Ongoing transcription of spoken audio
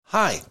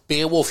Hi,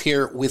 Beowulf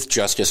here with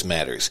Justice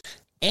Matters.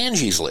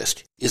 Angie's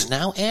List is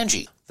now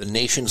Angie, the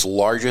nation's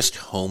largest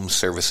home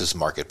services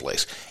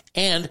marketplace,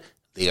 and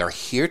they are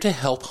here to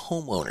help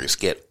homeowners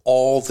get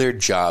all their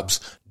jobs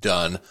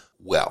done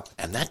well.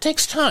 And that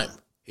takes time.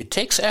 It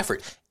takes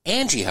effort.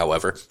 Angie,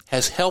 however,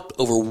 has helped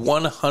over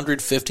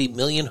 150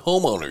 million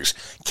homeowners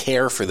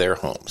care for their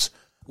homes.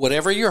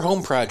 Whatever your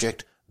home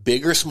project,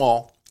 big or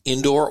small,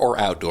 indoor or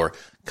outdoor,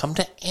 come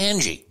to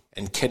Angie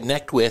and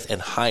connect with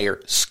and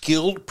hire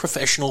skilled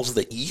professionals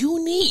that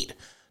you need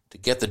to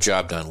get the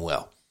job done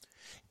well.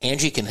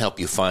 Angie can help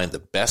you find the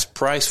best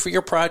price for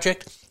your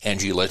project.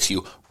 Angie lets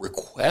you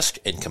request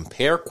and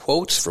compare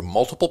quotes from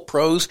multiple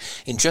pros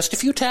in just a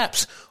few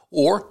taps,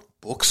 or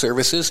book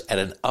services at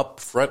an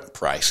upfront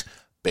price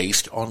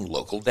based on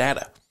local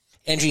data.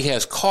 Angie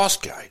has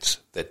cost guides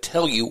that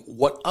tell you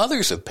what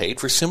others have paid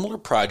for similar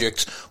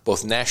projects,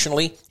 both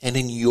nationally and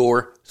in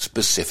your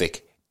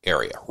specific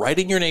area, right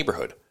in your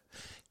neighborhood.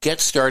 Get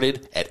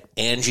started at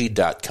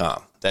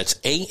Angie.com. That's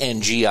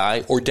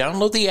ANGI, or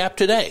download the app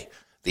today.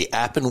 The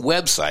app and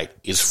website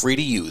is free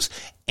to use.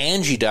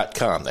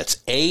 Angie.com. That's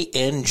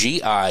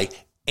ANGI,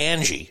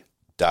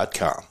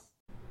 Angie.com.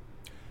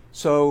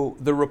 So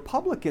the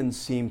Republicans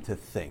seem to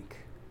think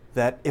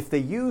that if they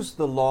use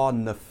the law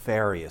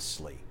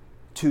nefariously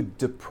to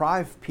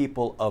deprive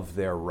people of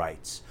their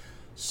rights,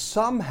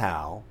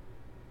 somehow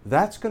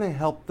that's going to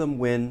help them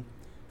win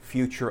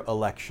future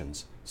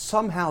elections.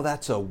 Somehow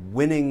that's a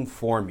winning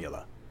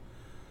formula.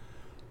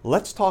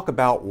 Let's talk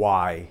about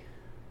why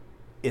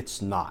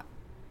it's not.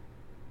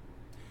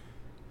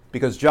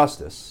 Because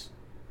justice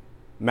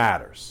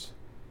matters.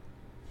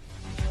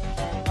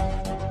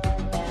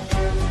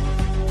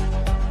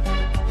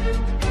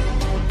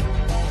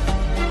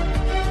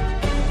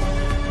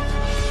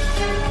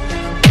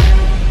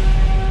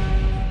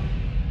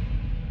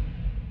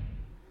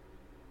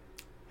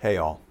 Hey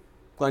all,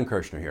 Glenn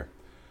Kirshner here.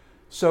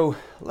 So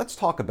let's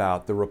talk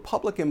about the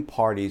Republican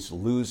Party's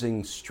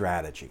losing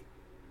strategy,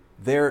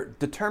 their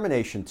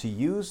determination to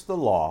use the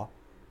law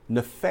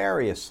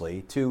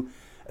nefariously to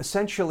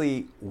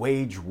essentially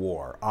wage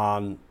war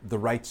on the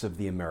rights of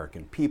the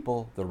American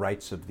people, the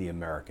rights of the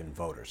American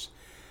voters.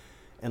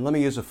 And let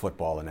me use a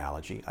football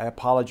analogy. I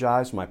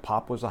apologize, my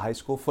pop was a high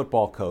school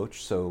football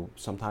coach, so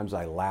sometimes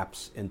I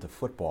lapse into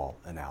football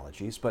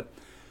analogies, but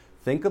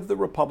think of the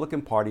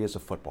Republican Party as a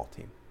football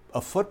team. A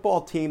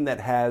football team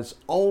that has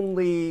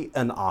only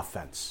an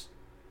offense.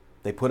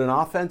 They put an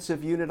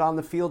offensive unit on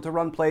the field to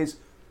run plays,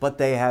 but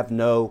they have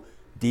no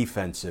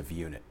defensive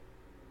unit.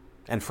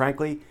 And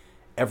frankly,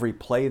 every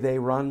play they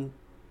run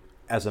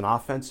as an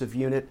offensive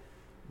unit,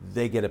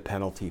 they get a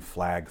penalty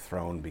flag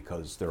thrown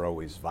because they're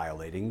always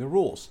violating the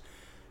rules.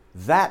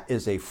 That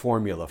is a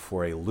formula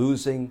for a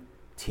losing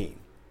team.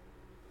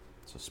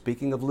 So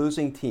speaking of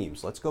losing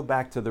teams, let's go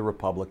back to the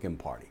Republican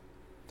Party.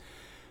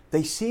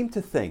 They seem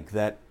to think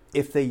that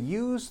if they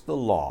use the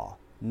law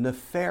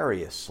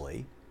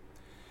nefariously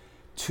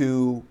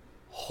to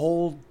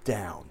hold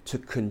down, to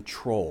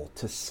control,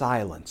 to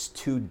silence,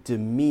 to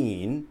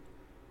demean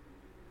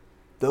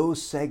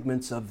those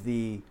segments of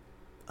the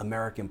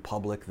American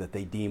public that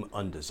they deem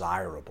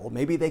undesirable,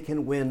 maybe they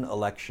can win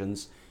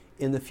elections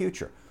in the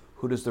future.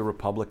 Who does the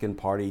Republican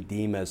Party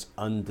deem as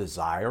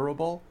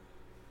undesirable?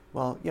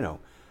 Well,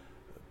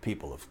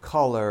 people of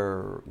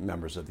color,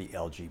 members of the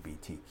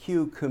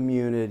LGBTQ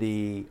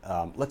community.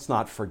 Let's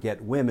not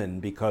forget women,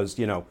 because,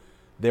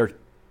 they're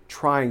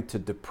trying to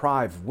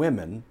deprive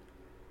women,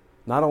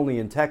 not only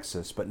in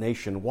Texas, but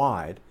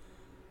nationwide,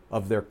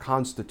 of their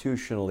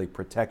constitutionally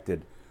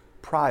protected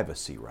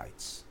privacy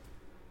rights.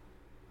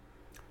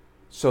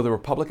 So the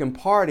Republican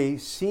Party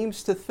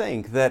seems to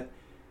think that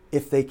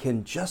if they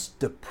can just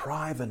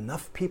deprive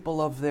enough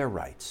people of their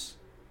rights,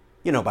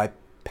 by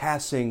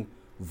passing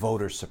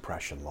voter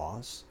suppression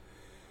laws,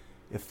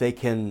 if they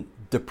can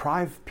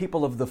deprive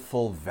people of the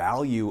full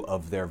value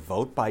of their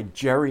vote by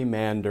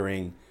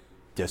gerrymandering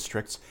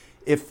districts,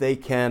 if they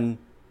can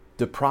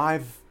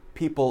deprive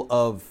people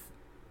of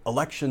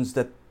elections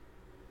that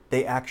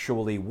they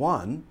actually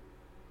won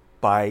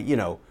by,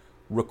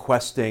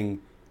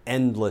 requesting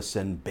endless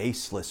and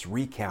baseless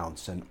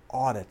recounts and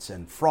audits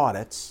and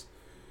fraudits,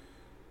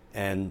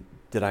 and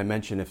did I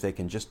mention if they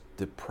can just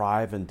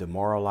deprive and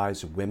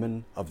demoralize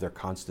women of their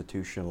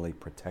constitutionally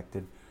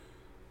protected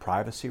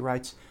privacy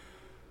rights?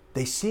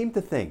 They seem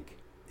to think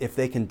if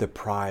they can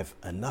deprive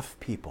enough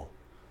people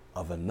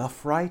of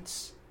enough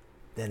rights,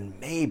 then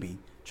maybe,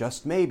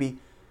 just maybe,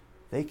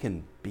 they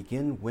can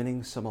begin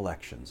winning some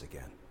elections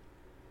again.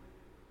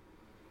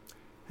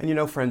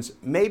 And friends,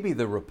 maybe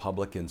the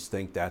Republicans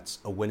think that's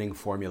a winning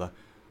formula,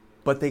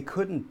 but they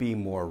couldn't be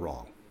more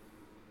wrong.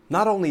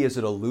 Not only is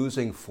it a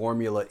losing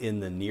formula in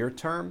the near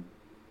term,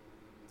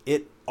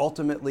 it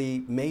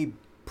ultimately may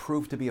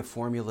prove to be a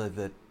formula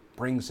that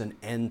brings an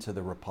end to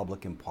the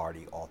Republican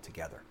Party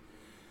altogether.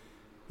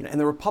 And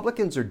the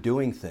Republicans are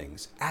doing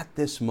things at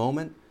this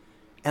moment,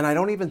 and I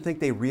don't even think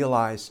they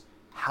realize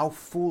how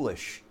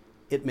foolish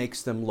it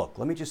makes them look.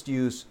 Let me just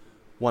use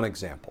one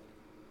example.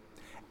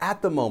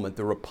 At the moment,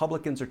 the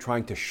Republicans are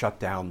trying to shut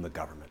down the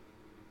government.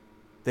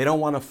 They don't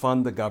want to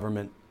fund the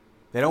government.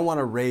 They don't want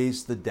to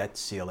raise the debt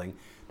ceiling.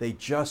 They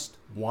just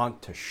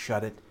want to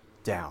shut it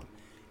down,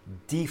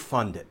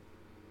 defund it.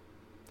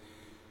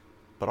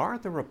 But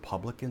aren't the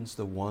Republicans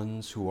the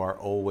ones who are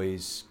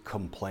always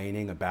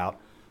complaining about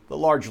the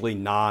largely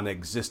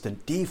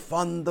non-existent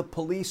defund the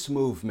police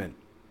movement?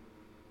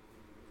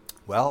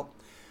 Well,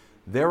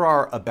 there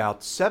are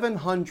about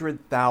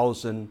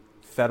 700,000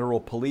 federal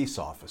police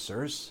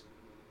officers,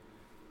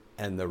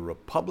 and the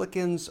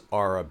Republicans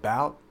are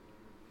about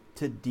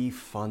to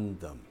defund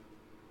them.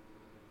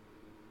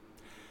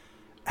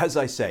 As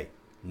I say,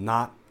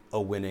 not a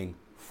winning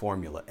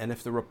formula. And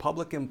if the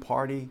Republican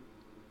Party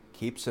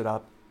keeps it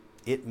up,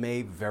 it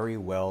may very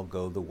well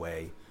go the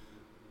way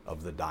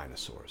of the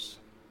dinosaurs.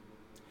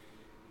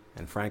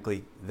 And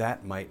frankly,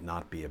 that might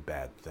not be a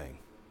bad thing.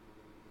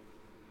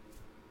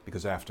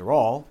 Because after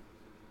all,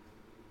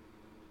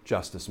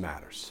 justice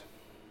matters.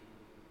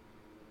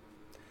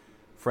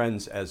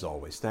 Friends, as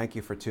always, thank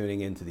you for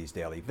tuning in to these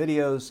daily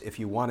videos. If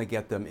you want to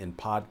get them in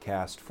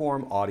podcast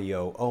form,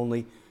 audio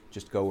only,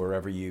 just go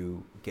wherever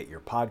you get your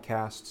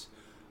podcasts.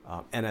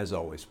 And as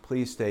always,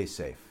 please stay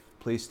safe.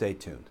 Please stay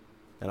tuned.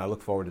 And I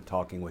look forward to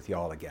talking with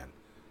y'all again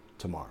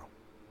tomorrow.